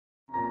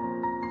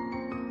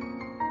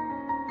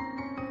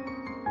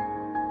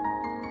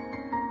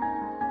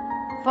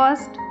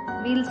First,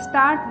 we'll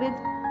start with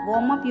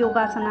warm-up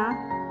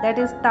Yogasana, that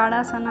is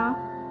Tadasana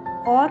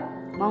or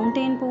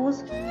mountain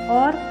pose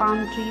or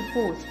palm tree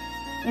pose.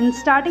 In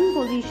starting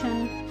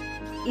position,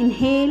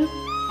 inhale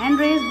and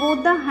raise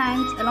both the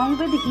hands along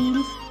with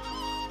heels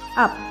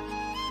up.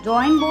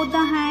 Join both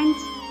the hands,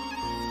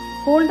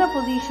 hold the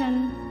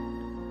position,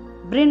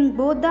 bring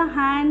both the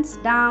hands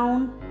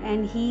down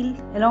and heel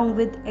along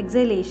with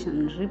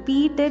exhalation.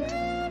 Repeat it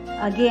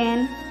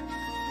again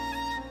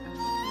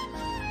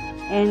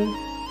and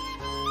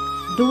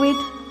do it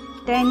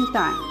 10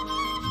 times.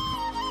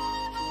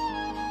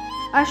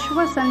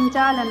 Ashwa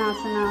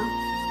Sanchalasana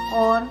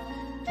or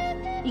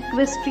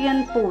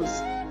equestrian pose.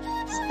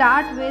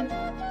 Start with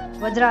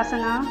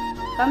Vajrasana.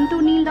 Come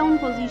to kneel down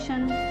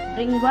position.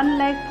 Bring one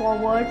leg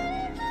forward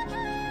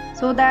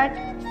so that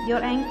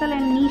your ankle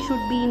and knee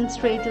should be in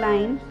straight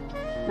line.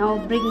 Now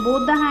bring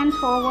both the hands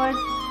forward.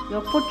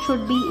 Your foot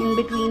should be in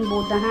between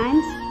both the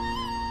hands.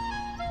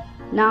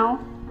 Now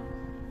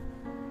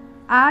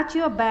arch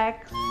your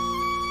back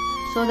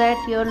so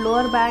that your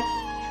lower back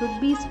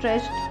should be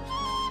stretched.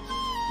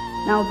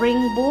 Now bring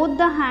both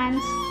the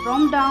hands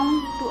from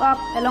down to up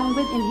along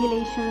with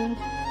inhalation.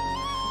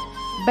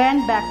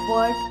 Bend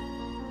backward.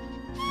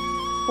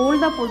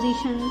 Hold the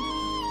position.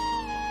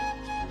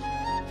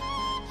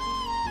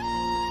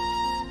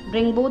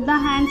 Bring both the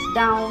hands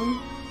down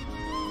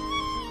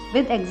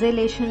with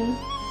exhalation.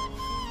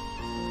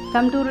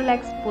 Come to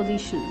relaxed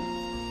position.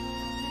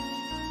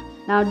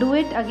 Now do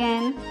it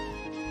again.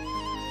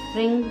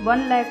 Bring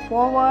one leg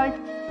forward.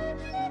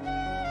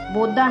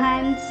 Both the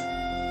hands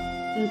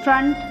in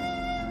front.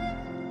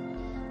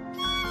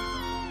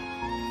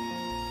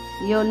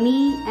 Your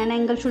knee and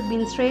ankle should be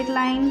in straight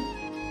line.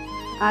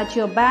 Arch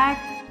your back.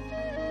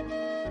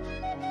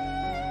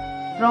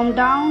 From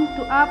down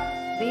to up,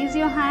 raise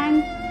your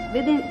hand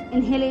with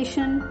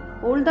inhalation.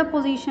 Hold the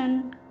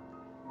position.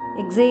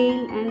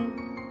 Exhale and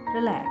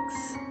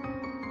relax.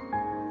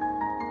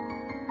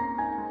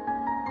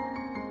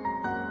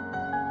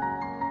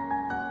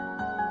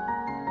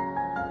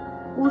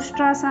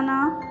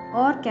 Ustrasana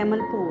or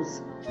camel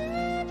pose.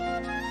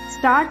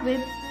 Start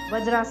with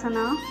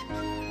Vajrasana.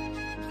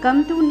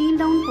 Come to kneel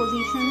down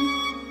position.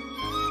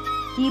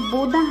 Keep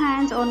both the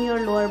hands on your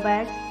lower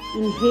back.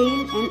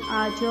 Inhale and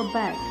arch your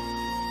back.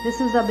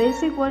 This is the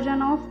basic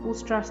version of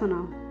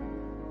Ustrasana.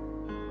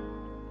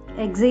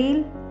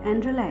 Exhale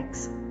and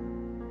relax.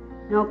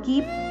 Now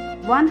keep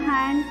one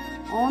hand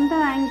on the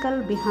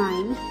ankle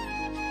behind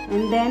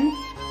and then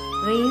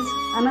raise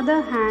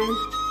another hand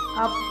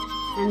up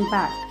and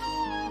back.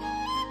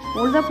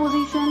 Hold the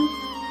position,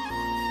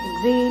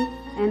 exhale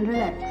and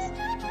relax.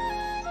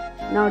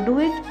 Now do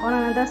it on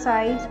another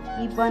side.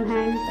 Keep one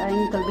hand, the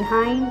ankle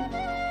behind,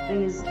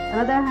 raise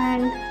another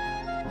hand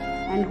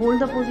and hold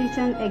the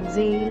position,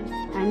 exhale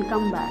and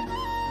come back.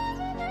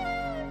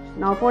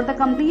 Now for the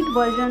complete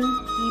version,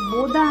 keep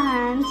both the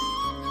hands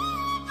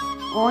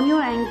on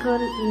your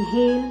ankle,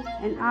 inhale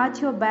and arch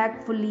your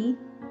back fully.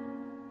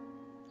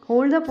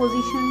 Hold the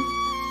position,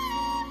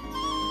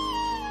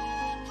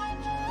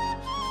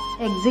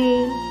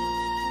 exhale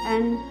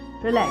and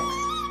relax.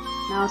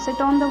 Now sit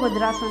on the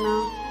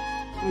Vajrasana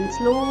and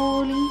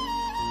slowly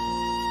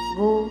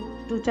go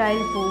to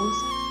child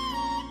pose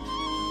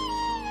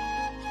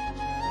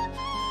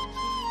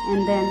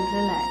and then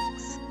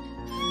relax.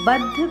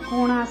 Baddha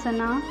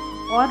Konasana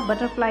or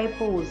butterfly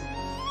pose.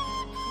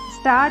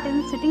 Start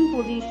in sitting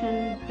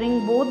position.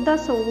 Bring both the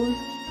soles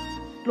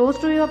close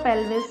to your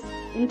pelvis.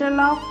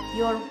 Interlock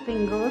your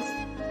fingers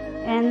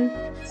and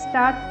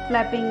start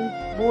flapping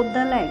both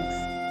the legs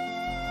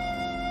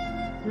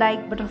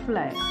like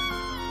butterfly.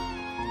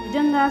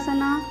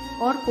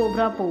 Bhujangasana or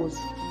cobra pose.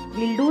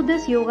 We'll do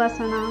this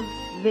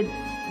Yogasana with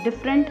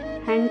different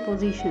hand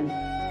position.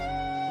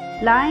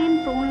 Lie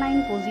in prone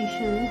lying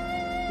position.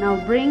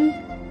 Now bring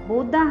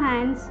both the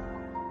hands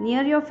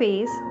near your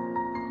face.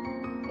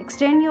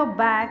 Extend your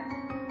back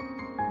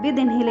with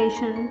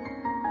inhalation.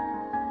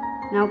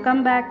 Now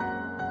come back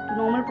to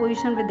normal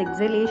position with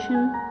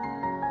exhalation.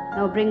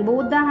 Now bring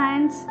both the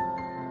hands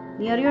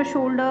near your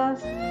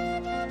shoulders.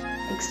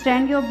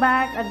 Extend your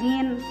back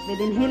again with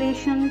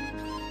inhalation.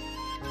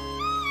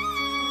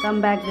 Come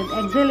back with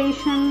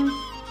exhalation.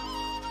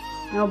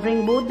 Now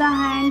bring both the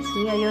hands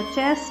near your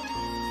chest.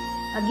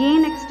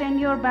 Again extend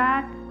your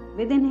back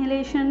with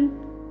inhalation.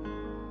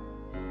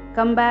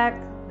 Come back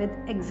with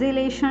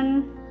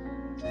exhalation.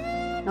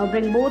 Now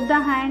bring both the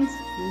hands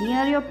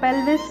near your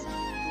pelvis.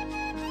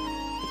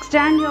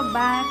 Extend your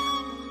back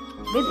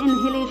with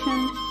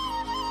inhalation.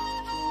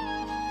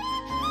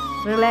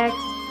 Relax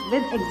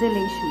with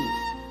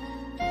exhalation.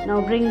 Now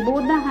bring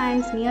both the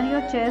hands near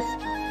your chest.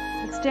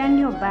 Extend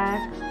your back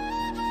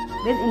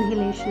with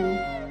inhalation.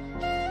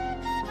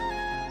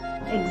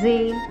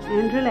 Exhale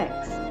and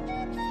relax.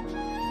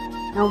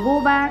 Now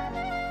go back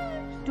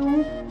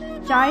to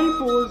child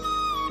pose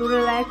to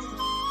relax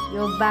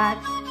your back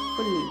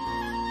fully.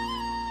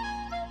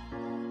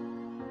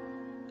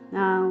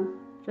 Now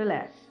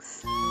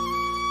relax.